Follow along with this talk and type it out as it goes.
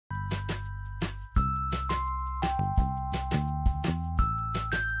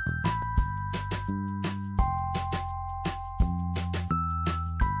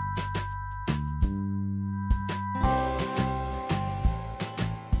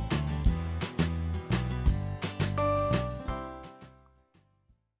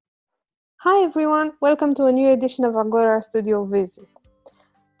Hi everyone, welcome to a new edition of Agora Studio Visit.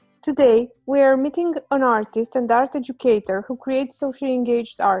 Today, we are meeting an artist and art educator who creates socially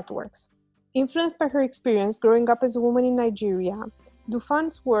engaged artworks. Influenced by her experience growing up as a woman in Nigeria,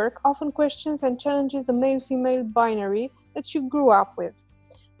 Doofan's work often questions and challenges the male-female binary that she grew up with.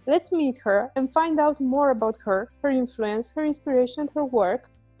 Let's meet her and find out more about her influence, her inspiration, and her work.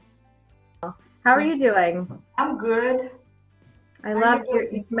 How are you doing? I'm good. I love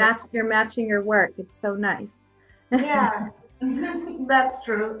you're matching your work. It's so nice. Yeah, that's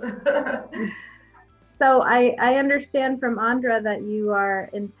true. So I understand from Andra that you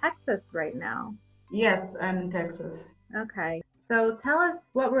are in Texas right now. Yes, I'm in Texas. Okay. So tell us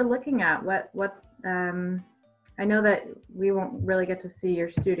what we're looking at. I know that we won't really get to see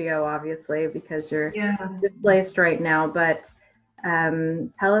your studio, obviously, because you're displaced right now, but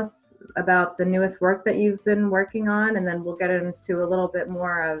tell us about the newest work that you've been working on, and then we'll get into a little bit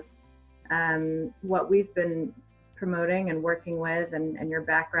more of what we've been promoting and working with, and your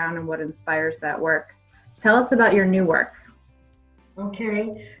background and what inspires that work. Tell us about your new work.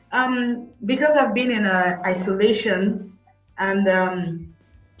 Okay. Because I've been in isolation, and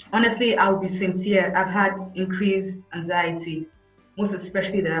honestly, I'll be sincere, I've had increased anxiety, most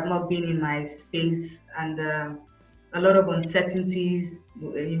especially that I've not been in my space, and a lot of uncertainties,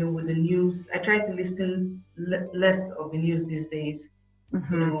 with the news. I try to listen less of the news these days.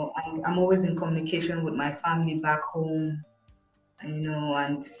 And I'm always in communication with my family back home,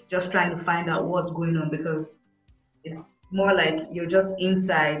 and just trying to find out what's going on, because it's more like you're just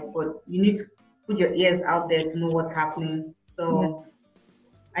inside, but you need to put your ears out there to know what's happening. So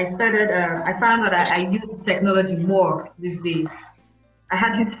I found that I use technology more these days. I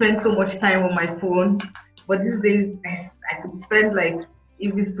hardly spend so much time on my phone. But these days, I could spend, like,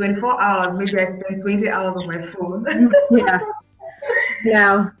 if it's 24 hours, maybe I spend 20 hours on my phone.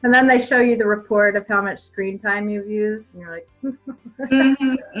 Yeah. And then they show you the report of how much screen time you've used, and you're like,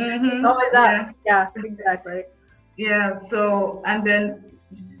 always up. Yeah, exactly. Yeah, so, and then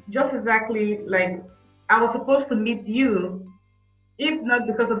just exactly like I was supposed to meet you. If not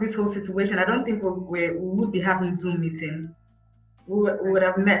because of this whole situation, I don't think we would be having Zoom meeting. We would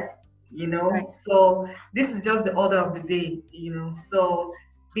have met. Right. So this is just the order of the day, so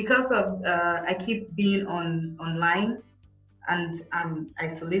because of I keep being online and I'm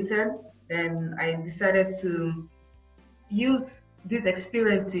isolated, then I decided to use these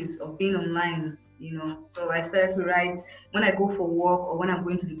experiences of being online, so I started to write when I go for work or when I'm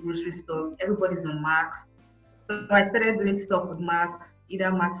going to the grocery stores. Everybody's on masks, so I started doing stuff with masks, either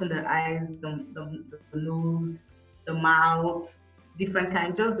masks on the eyes, the nose, the mouth, different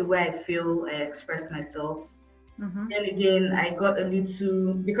kinds, just the way I feel, I express myself. Then again, I got a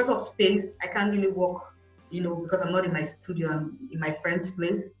little, because of space, I can't really walk, because I'm not in my studio, I'm in my friend's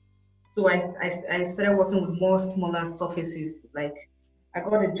place. So I started working with more smaller surfaces. Like, I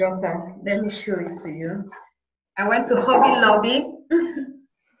got a jotter. Let me show it to you. I went to Hobby Lobby.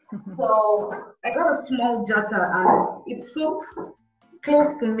 So I got a small jotter, and it's so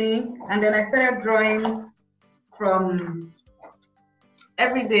close to me. And then I started drawing from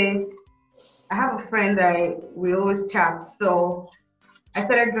every day. I have a friend we always chat, so I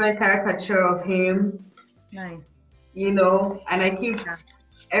started drawing caricature of him. Nice. And I keep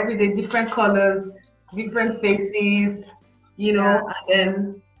every day different colors, different faces, and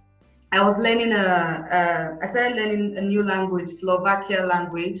then I was learning I started learning a new language, Slovakia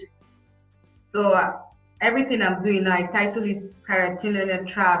language. So everything I'm doing now, I title it Quarantine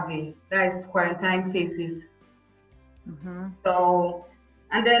Travel. That is quarantine faces. So,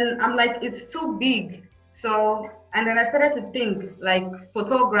 and then I'm like, it's too big. So, and then I started to think like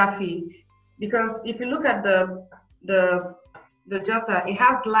photography, because if you look at the jotter, it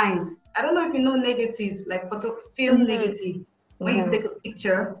has lines. I don't know if you know negatives, like film negative. When you take a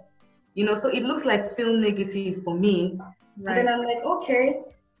picture, so it looks like film negative for me. Right. And then I'm like, okay,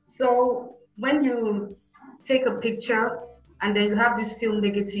 so when you take a picture and then you have this film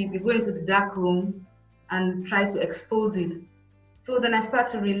negative, you go into the dark room and try to expose it. So then I start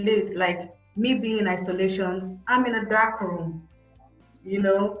to relate, like me being in isolation, I'm in a dark room,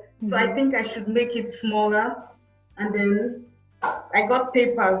 So I think I should make it smaller. And then I got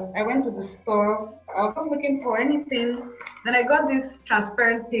papers. I went to the store. I was just looking for anything. Then I got these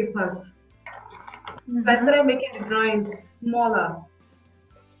transparent papers. So I started making the drawings smaller.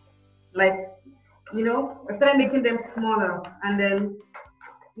 Like, I started making them smaller. And then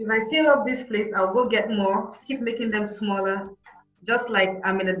if I fill up this place, I'll go get more, keep making them smaller. Just like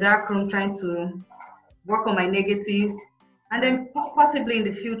I'm in a dark room trying to work on my negative. And then possibly in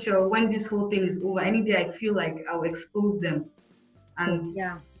the future, when this whole thing is over, any day I feel like I'll expose them. and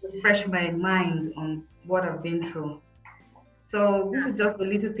refresh my mind on what I've been through. So this is just the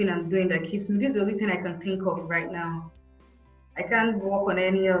little thing I'm doing that keeps me. This is the only thing I can think of right now. I can't work on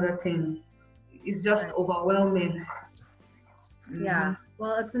any other thing. It's just overwhelming. Yeah.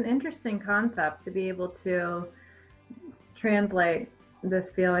 Well, it's an interesting concept to be able to translate this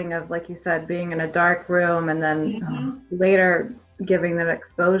feeling of, like you said, being in a dark room and then later giving that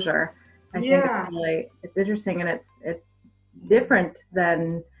exposure. I think it's interesting, and it's different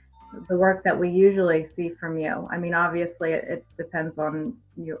than the work that we usually see from you. I mean, obviously it depends on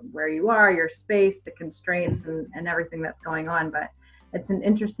where you are, your space, the constraints, and everything that's going on, but it's an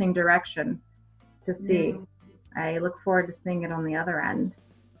interesting direction to see. I look forward to seeing it on the other end.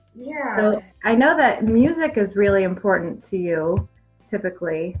 Yeah. So I know that music is really important to you,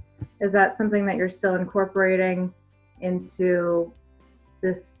 typically. Is that something that you're still incorporating into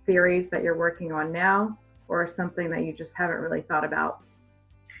this series that you're working on now, or something that you just haven't really thought about?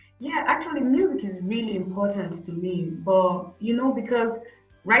 Yeah, actually music is really important to me, but because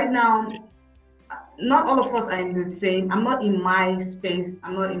right now not all of us are in the same. I'm not in my space,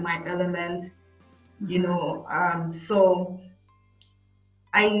 I'm not in my element, so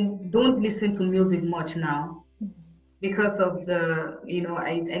I don't listen to music much now because of the,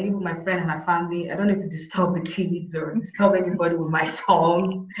 I live with my friend and her family. I don't need to disturb the kids or disturb anybody with my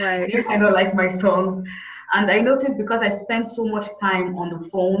songs. Right. They kind of like my songs. And I noticed because I spend so much time on the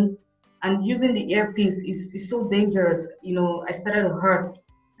phone and using the earpiece is so dangerous, I started to hurt.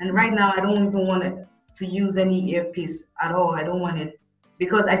 And right now I don't even want to use any earpiece at all. I don't want it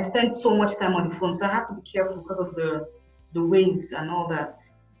because I spend so much time on the phone. So I have to be careful because of the waves and all that.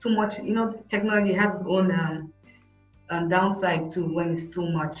 Too much, technology has its own downside too when it's too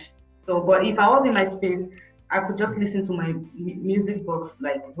much. So, but if I was in my space, I could just listen to my music box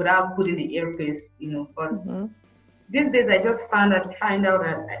like without putting the earpiece, But these days I just find out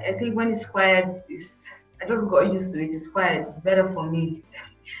that I think when it's quiet, I just got used to it. It's quiet. It's better for me.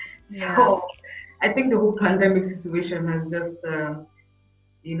 So I think the whole pandemic situation has just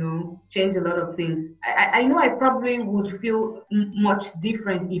change a lot of things. I know I probably would feel much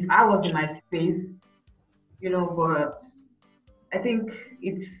different if I was in my space, but I think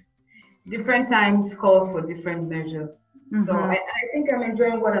it's different times calls for different measures. So I think I'm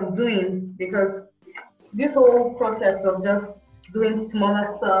enjoying what I'm doing because this whole process of just doing smaller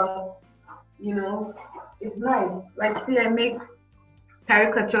stuff, it's nice. Like, see, I make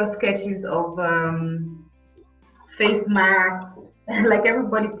caricature sketches of face masks, like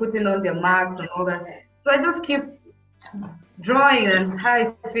everybody putting on their masks and all that. So I just keep drawing and how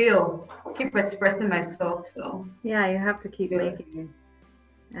I feel, keep expressing myself. So yeah, you have to keep making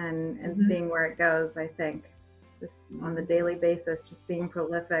and seeing where it goes. I think just on the daily basis, just being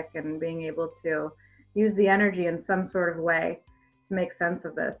prolific and being able to use the energy in some sort of way to make sense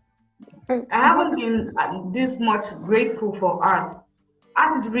of this. I haven't been this much grateful for art.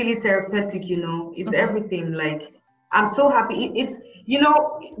 Art is really therapeutic, it's everything. Like, I'm so happy. It's,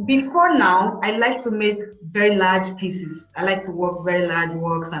 before now, I like to make very large pieces. I like to work very large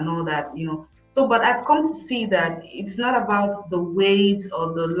works and all that, So, but I've come to see that it's not about the weight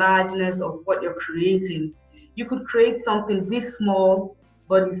or the largeness of what you're creating. You could create something this small,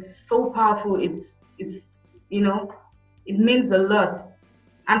 but it's so powerful. It's it means a lot.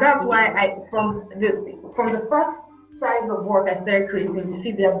 And that's why from the first size of work I started creating, you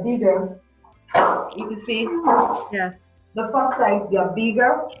see they're bigger. You can see, yes, the first size they're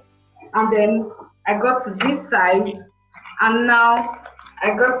bigger, and then I got to this size, and now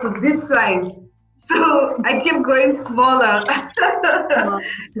I got to this size. So I keep going smaller.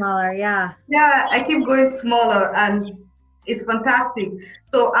 Smaller, yeah. Yeah, I keep going smaller, and it's fantastic.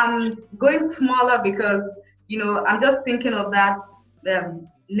 So I'm going smaller because I'm just thinking of that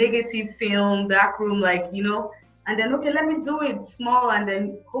negative film, dark room, like and then okay, let me do it small, and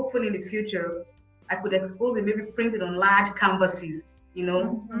then hopefully in the future I could expose it, maybe print it on large canvases,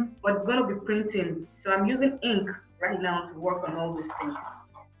 but it's going to be printing. So I'm using ink right now to work on all these things,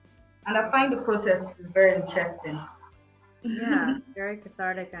 and I find the process is very interesting. Yeah, very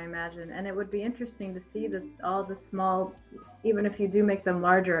cathartic, I imagine. And it would be interesting to see all the small, even if you do make them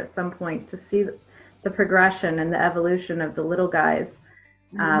larger at some point, to see the progression and the evolution of the little guys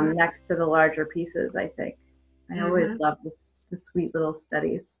next to the larger pieces, I think. I always love the sweet little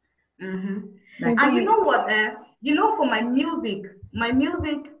studies. And you know what? For my music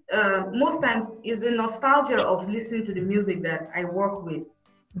most times is the nostalgia of listening to the music that I work with,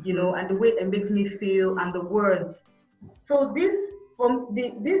 and the way it makes me feel and the words. So these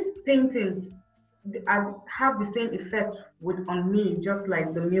paintings have the same effect on me, just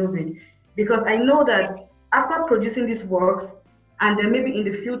like the music, because I know that after producing these works, And then maybe in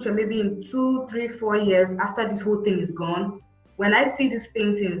the future, maybe in 2, 3, 4 years after this whole thing is gone, when I see these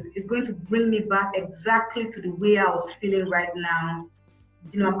paintings, it's going to bring me back exactly to the way I was feeling right now.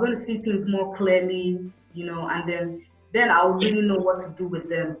 I'm going to see things more clearly, and then I'll really know what to do with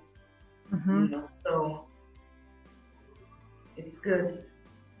them. So it's good.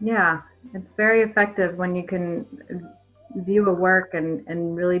 Yeah, it's very effective when you can view a work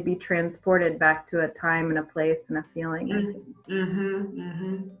and really be transported back to a time and a place and a feeling.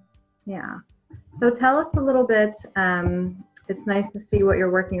 Yeah. So tell us a little bit, it's nice to see what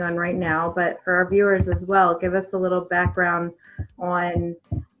you're working on right now, but for our viewers as well, give us a little background on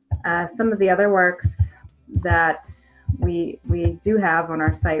some of the other works that we do have on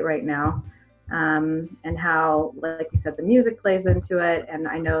our site right now, and how, like you said, the music plays into it. And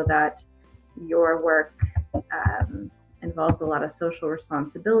I know that your work involves a lot of social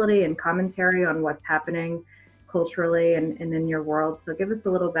responsibility and commentary on what's happening culturally and in your world. So give us a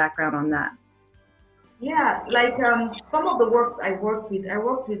little background on that. Yeah, like some of the works I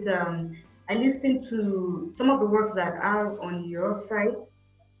listened to some of the works that are on your site,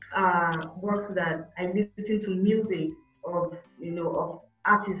 works that I listened to music of, of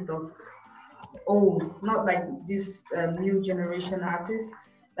artists of old, not like this new generation artists,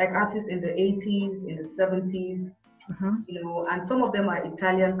 like artists in the 80s, in the 70s, and some of them are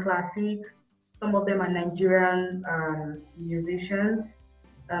Italian classics, some of them are Nigerian musicians,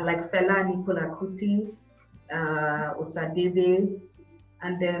 like Fela Nicola Kuti, Osadebe,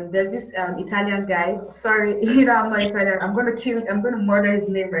 and then there's this Italian guy. Sorry, I'm not Italian. I'm gonna murder his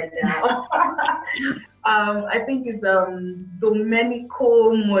name right now. I think it's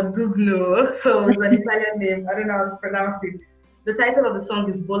Domenico Modugno. So it's an Italian name. I don't know how to pronounce it. The title of the song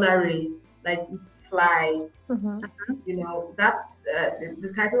is Volare, like fly. That's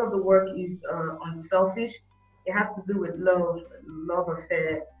the title of the work is Unselfish. It has to do with love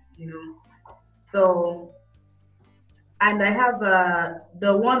affair, So, and I have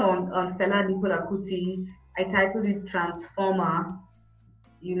the one on Fela Nicola Kuti. I titled it Transformer,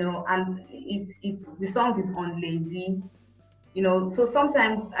 and it's the song is on Lady, So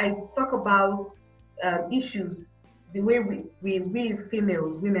sometimes I talk about issues, the way we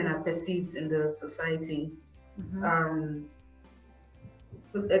females, women are perceived in the society.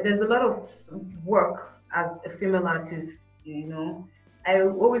 But there's a lot of work as a female artist, I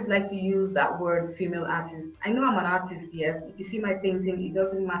always like to use that word, female artist. I know I'm an artist, yes. If you see my painting, it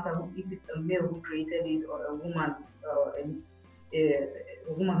doesn't matter if it's a male who created it or a woman, a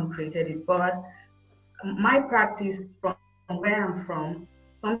woman who created it. But my practice, from where I'm from,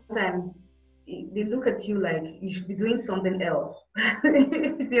 sometimes they look at you like you should be doing something else.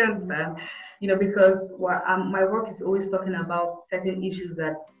 Do you understand? Because my work is always talking about certain issues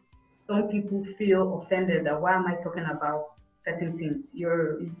that some people feel offended that why am I talking about certain things.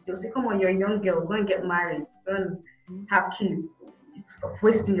 You'll say, come on, you're a young girl, go and get married, go and have kids. Stop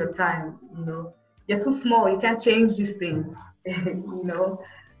wasting your time, You're too small, you can't change these things,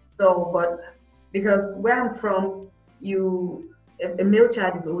 So, but because where I'm from, a male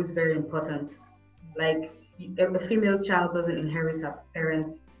child is always very important. Like, a female child doesn't inherit her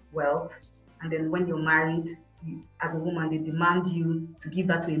parents' wealth, and then when you're married, as a woman, they demand you to give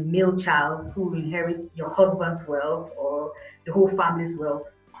that to a male child who will inherit your husband's wealth or the whole family's wealth.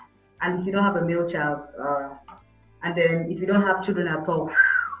 And if you don't have a male child, and then if you don't have children at all,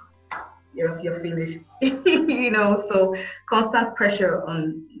 you're finished. So constant pressure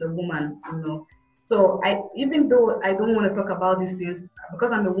on the woman, So even though I don't want to talk about these things,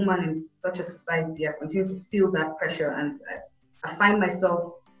 because I'm a woman in such a society, I continue to feel that pressure, and I find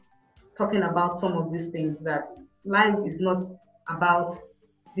myself talking about some of these things, that life is not about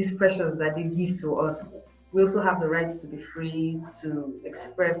these pressures that they give to us. We also have the right to be free, to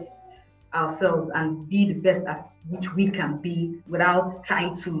express ourselves and be the best at which we can be without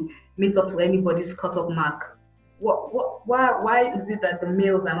trying to meet up to anybody's cut-off mark. Why is it that the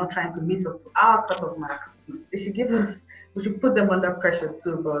males are not trying to meet up to our cut-off marks? We should put them under pressure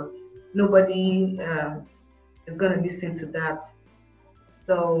too, but nobody is going to listen to that.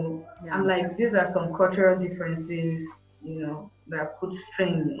 So yeah. I'm like, these are some cultural differences, that put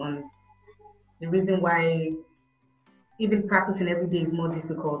strain on the reason why even practicing every day is more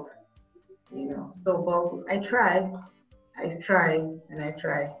difficult, So, but I try.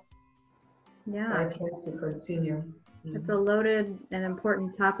 Yeah. I try to continue. It's a loaded and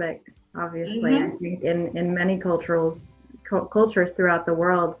important topic, obviously. I think in many cultures throughout the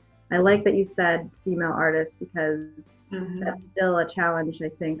world. I like that you said female artists, because that's still a challenge, I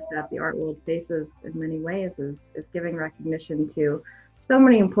think, that the art world faces in many ways, is giving recognition to so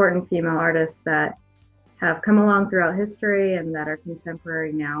many important female artists that have come along throughout history and that are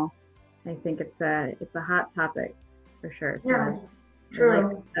contemporary now. I think it's a hot topic for sure. So Yeah, I true.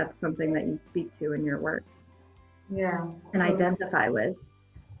 like that's something that you speak to in your work. Yeah. And true. identify with.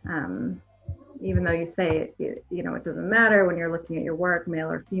 Even though you say it doesn't matter when you're looking at your work, male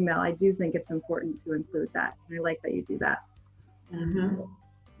or female, I do think it's important to include that. And I like that you do that. Mm-hmm.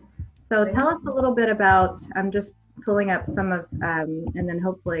 So tell us a little bit about, I'm just pulling up some of, and then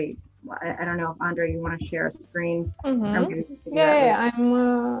hopefully, I don't know if Andre, you want to share a screen? Yeah,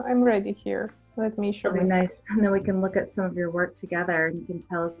 I'm ready here. Let me show you. Nice. And then we can look at some of your work together and you can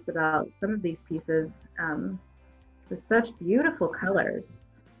tell us about some of these pieces with such beautiful colors.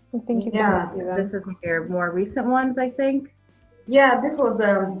 I think you can see them. This is your more recent ones, I think. Yeah, this was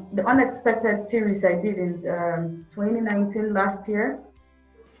the Unexpected series I did in 2019 last year.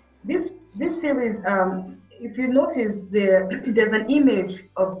 This series, if you notice, there's an image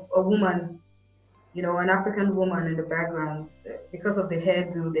of a woman, an African woman in the background because of the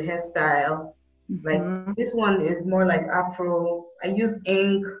hairdo, the hairstyle. Like this one is more like Afro. I use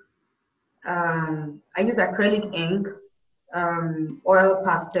ink. I use acrylic ink, oil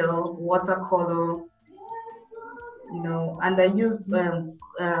pastel, watercolor, and I use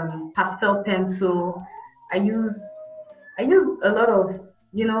pastel pencil. I use a lot of,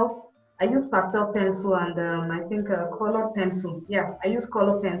 I use pastel pencil and I think color pencil. Yeah, I use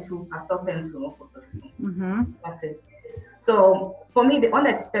color pencil, pastel pencil also for this one. That's it. So for me, the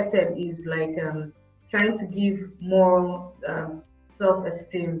unexpected is like trying to give more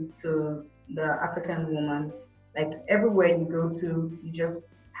self-esteem to the African woman. Like everywhere you go to, you just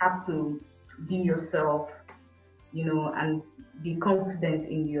have to be yourself, and be confident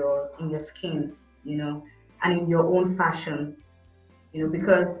in your skin, and in your own fashion,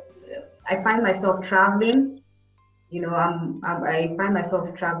 because I find myself traveling, I find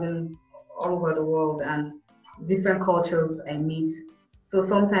myself traveling all over the world and different cultures I meet. So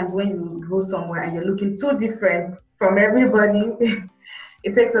sometimes when you go somewhere and you're looking so different from everybody,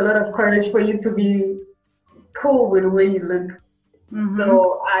 it takes a lot of courage for you to be cool with the way you look.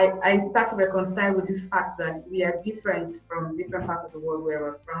 So I start to reconcile with this fact that we are different from different parts of the world where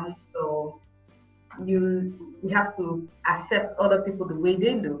we're from. So we have to accept other people the way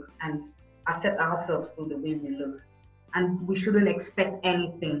they look and accept ourselves to the way we look. And we shouldn't expect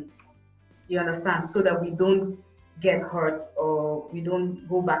anything, you understand, so that we don't get hurt or we don't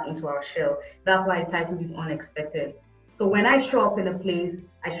go back into our shell. That's why I titled it Unexpected. So when I show up in a place,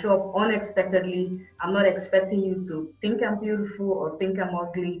 I show up unexpectedly. I'm not expecting you to think I'm beautiful or think I'm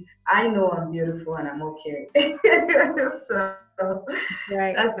ugly. I know I'm beautiful and I'm okay. So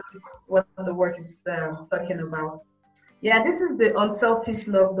that's what the work is talking about. Yeah, this is the Unselfish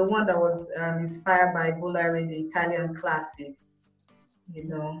Love, the one that was inspired by Bolare, the Italian classic. I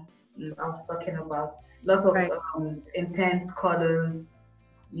was talking about lots of intense colors,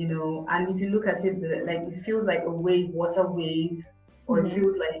 and if you look at it, like it feels like a wave, water wave, or it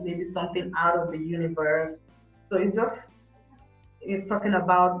feels like maybe something out of the universe. So you're talking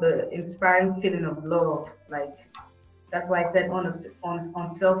about the inspiring feeling of love. Like that's why I said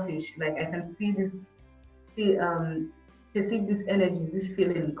unselfish. Like I can perceive these energies, this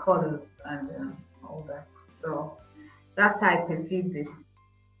feeling in colors and all that. So that's how I perceived it.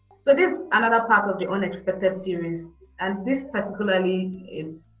 So this is another part of the Unexpected series, and this particularly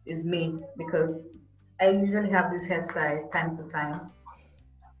is me because I usually have this hairstyle time to time.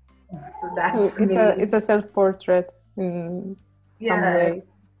 So that's me. It's a self-portrait in some way.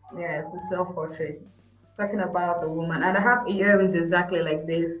 Yeah, it's a self-portrait. Talking about the woman, and I have earrings exactly like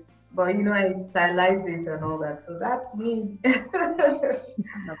this, but I stylize it and all that. So that's me.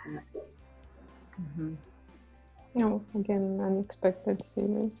 Again, Unexpected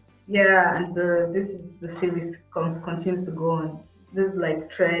series. Yeah, and the series continues to go on. This is like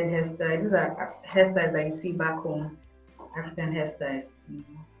trend hairstyles. These are hairstyles that you see back home, African hairstyles.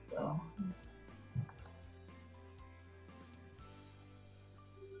 So.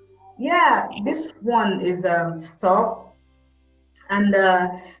 Yeah, this one is Stop, and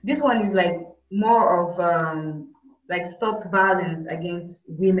this one is like more of like stop violence against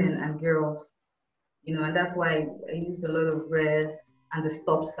women and girls. And that's why I use a lot of red and the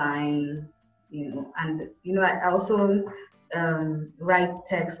stop sign, and I also write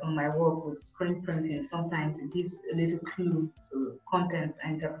text on my work with screen printing. Sometimes it gives a little clue to content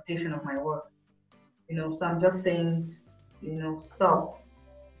and interpretation of my work, so I'm just saying, stop,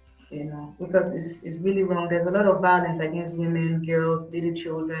 because it's really wrong. There's a lot of violence against women, girls, little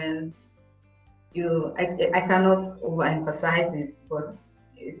children. I cannot overemphasize it, but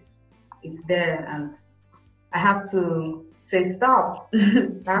it's there, and I have to say stop. I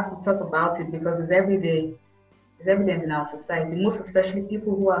have to talk about it because it's every day. It's evident in our society, most especially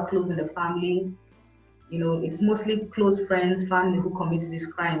people who are close in the family. It's mostly close friends, family who commit this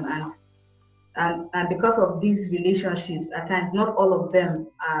crime, and because of these relationships, at times not all of them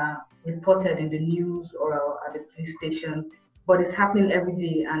are reported in the news or at the police station, but it's happening every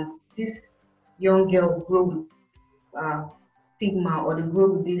day, and these young girls grow with stigma, or they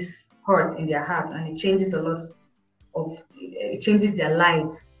grow with this hurt in their heart, and it changes it changes their life.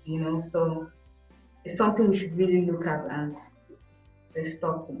 So it's something we should really look at, and let's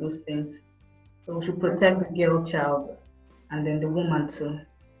talk to those things. So we should protect the girl child and then the woman too.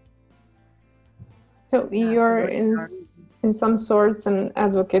 So you're in some sorts an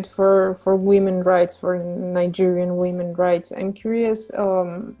advocate for women rights, for Nigerian women rights. I'm curious,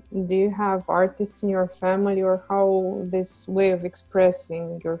 do you have artists in your family, or how this way of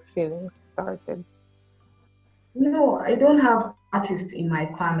expressing your feelings started? No, I don't have artists in my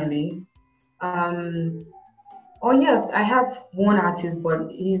family. Oh yes, I have one artist, but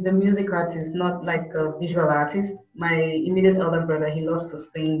he's a music artist, not like a visual artist. My immediate elder brother, he loves to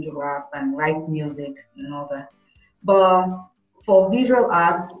sing, rap, and write music and all that. But for visual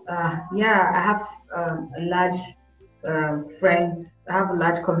arts, yeah, I have a large friends. I have a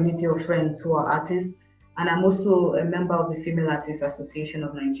large community of friends who are artists, and I'm also a member of the Female Artists Association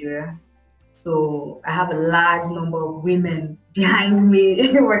of Nigeria. So I have a large number of women behind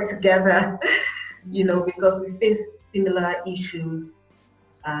me who work together, because we face similar issues.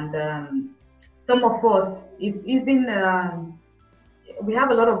 And some of us, it's even, we have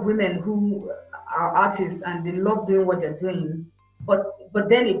a lot of women who are artists and they love doing what they're doing. But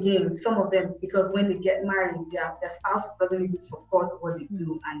then again, some of them, because when they get married, their spouse doesn't even support what they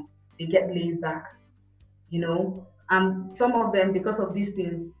do, and they get laid back. And some of them, because of these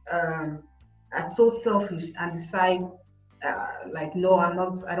things, are so selfish and decide, like, no, I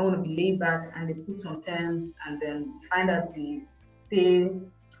don't want to be laid back, and they put some terms, and then find out they stay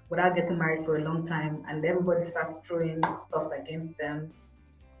without getting married for a long time, and everybody starts throwing stuff against them.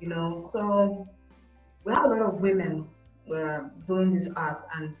 So we have a lot of women doing this art,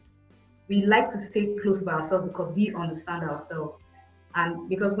 and we like to stay close by ourselves because we understand ourselves, and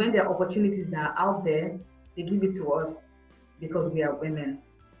because when there are opportunities that are out there, they give it to us because we are women.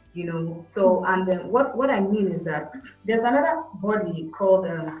 So, and then what I mean is that there's another body called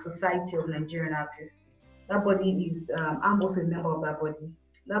Society of Nigerian Artists. That body is, I'm also a member of that body.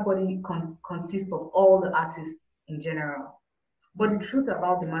 That body consists of all the artists in general. But the truth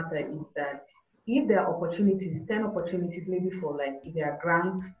about the matter is that if there are opportunities, 10 opportunities, maybe for, like, if there are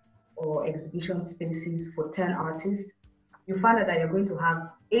grants or exhibition spaces for 10 artists, you find out that you're going to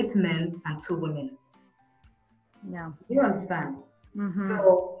have 8 men and 2 women. Yeah. You understand? Mm-hmm.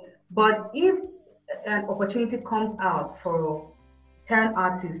 So, but if an opportunity comes out for 10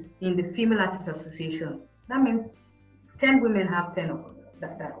 artists in the Female Artists Association, that means 10 women have 10 of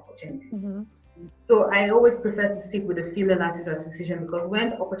that opportunity. Mm-hmm. So I always prefer to stick with the Female Artists Association, because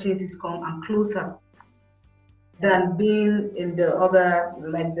when opportunities come, I'm closer than being in the other,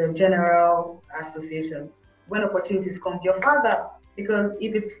 like the general association. When opportunities come, you're farther, because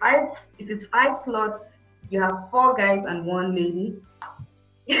if it's five slots, you have 4 guys and 1 lady.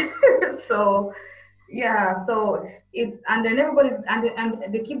 So yeah, so it's, and then everybody's, and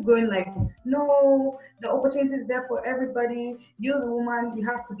they keep going like, no, the opportunity is there for everybody. You're the woman, you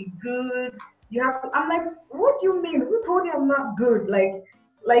have to be good. You have to. I'm like, what do you mean? Who told you I'm not good? Like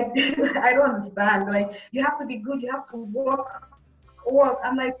I don't understand. Like, you have to be good. You have to work.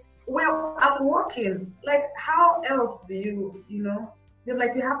 I'm like, well, I'm working. Like, how else do you? They're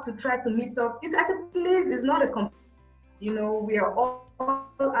like, you have to try to meet up. It's at a place. It's not a we are all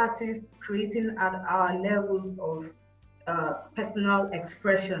artists creating at our levels of personal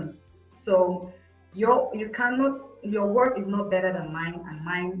expression. So your work is not better than mine, and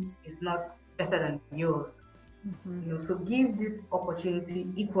mine is not better than yours. Mm-hmm. So give this opportunity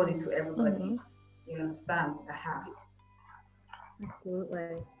equally to everybody. Mm-hmm. You understand?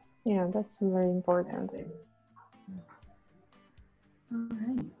 Absolutely. Yeah, that's very important. All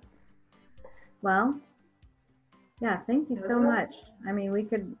right. Well, yeah, thank you so much. I mean,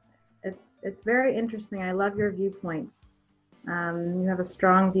 it's very interesting. I love your viewpoints. You have a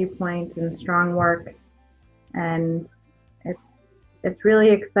strong viewpoint and strong work, and it's really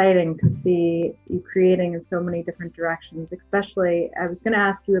exciting to see you creating in so many different directions. Especially, I was going to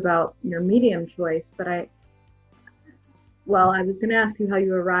ask you about your medium choice, but I was going to ask you how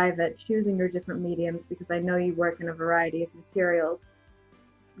you arrive at choosing your different mediums, because I know you work in a variety of materials.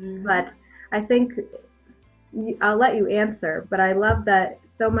 Mm-hmm. But I think I'll let you answer, but I love that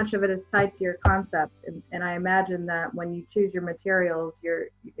so much of it is tied to your concept, and I imagine that when you choose your materials,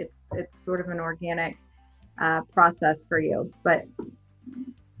 it's sort of an organic process for you. But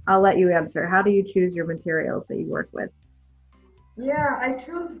I'll let you answer. How do you choose your materials that you work with? Yeah, I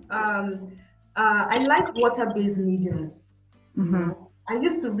choose. I like water-based mediums. You know, I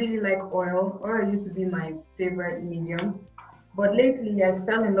used to really like oil. Oil used to be my favorite medium, but lately I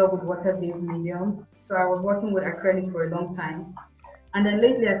fell in love with water-based mediums. So I was working with acrylic for a long time, and then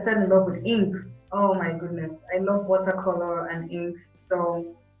lately I fell in love with inks. Oh my goodness, I love watercolor and inks.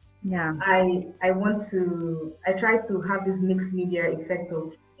 So Yeah. I try to have this mixed media effect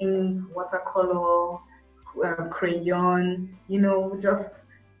of ink, watercolor, crayon, just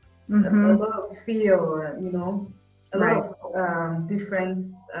a lot of feel, a lot Right. of different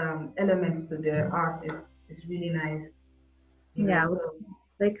elements to the art is really nice. Yeah, So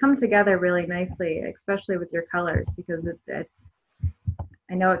they come together really nicely, especially with your colors, because it's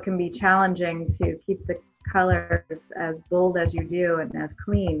I know it can be challenging to keep the colors as bold as you do and as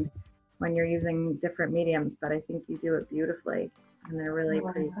clean when you're using different mediums, but I think you do it beautifully, and they're really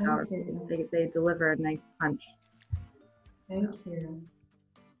pretty powerful. They deliver a nice punch. Thank you.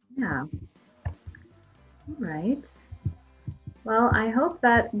 Yeah. All right. Well, I hope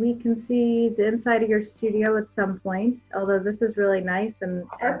that we can see the inside of your studio at some point, although this is really nice. And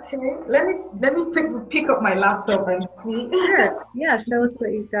okay, let me pick up my laptop and see. Sure. Yeah, show us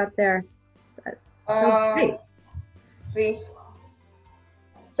what you've got there. Great. See.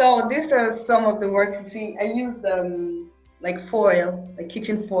 So these are some of the works. You see, I used like foil, like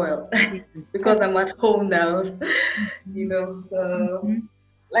kitchen foil, because I'm at home now. So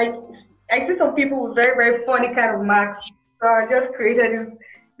like I see some people with very, very funny kind of marks. So I just created this.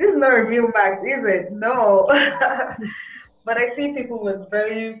 This is not a real max, is it? No. But I see people with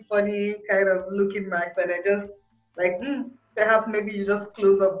very funny kind of looking marks, and I just like, perhaps maybe you just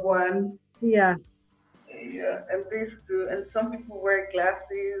close up one. Yeah. Yeah, and these two, and some people wear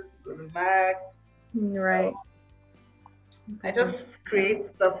glasses with a mask. Right. I just create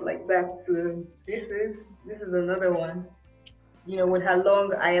stuff like that too. This is another one. With her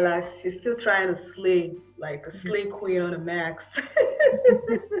long eyelash, she's still trying to slay, like a slay queen on a max.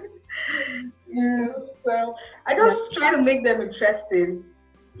 Yeah, so I just try to make them interesting.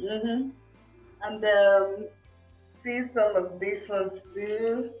 And see some of these ones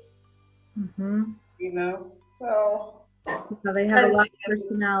too. So they have a lot of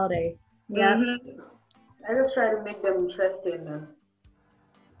personality. Yeah. I just try to make them interesting,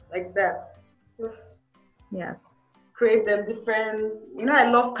 like that. Just create them different. I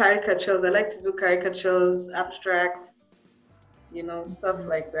love caricatures. I like to do caricatures, abstract, stuff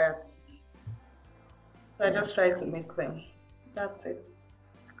like that. So I just try to make them. That's it.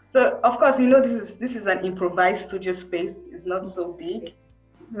 So of course, this is an improvised studio space. It's not so big.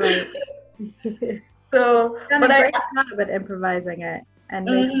 Right. So, but I job at improvising it and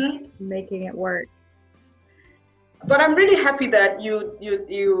making it work. But I'm really happy that you're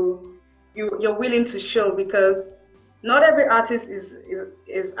willing to show, because not every artist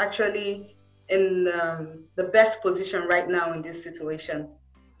is actually in the best position right now in this situation.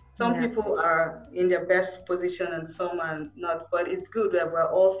 Some people are in their best position and some are not, but it's good that we're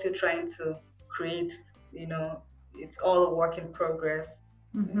all still trying to create, it's all a work in progress.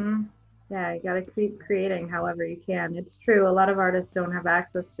 Yeah, you got to keep creating however you can. It's true. A lot of artists don't have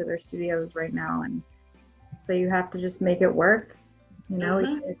access to their studios right now, and so you have to just make it work.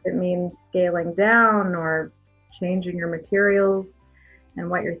 If it means scaling down or changing your materials and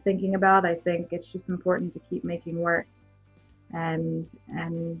what you're thinking about, I think it's just important to keep making work and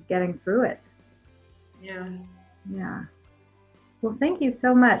getting through it. Yeah. Well, thank you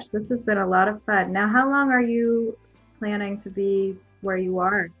so much. This has been a lot of fun. Now, how long are you planning to be where you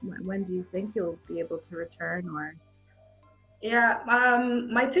are? When do you think you'll be able to return? Or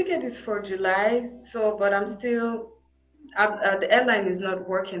my ticket is for July, but I'm still the airline is not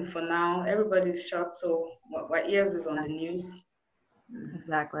working for now. Everybody's shut, so what ears is on the news.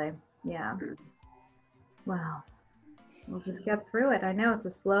 Exactly. Yeah. Wow. We'll just get through it. I know it's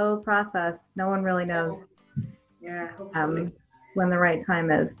a slow process. No one really knows when the right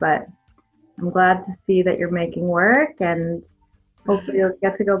time is, but I'm glad to see that you're making work, and hopefully you'll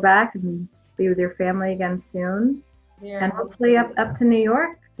get to go back and be with your family again soon. And hopefully up to New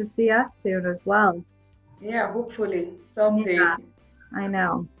York to see us soon as well. Yeah, hopefully someday. Yeah, I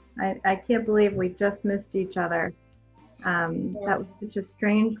know. I can't believe we just missed each other. That was such a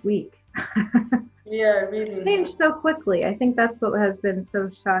strange week. Yeah, really. It changed so quickly. I think that's what has been so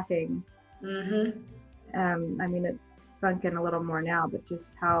shocking. I mean, it's sunk in a little more now, but just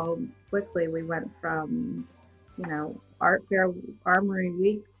how quickly we went from, Art Fair Armory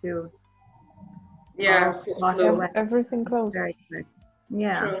Week to Yeah, walk so away. Everything closed. Very quick.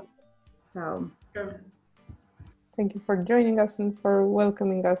 Yeah. true. So True. Thank you for joining us and for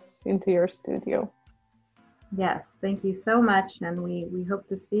welcoming us into your studio. yes, thank you so much, and we hope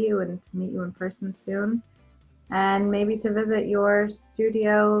to see you and to meet you in person soon, and maybe to visit your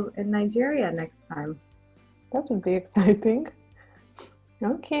studio in Nigeria next time. That would be exciting.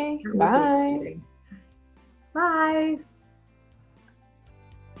 Okay, bye. Bye.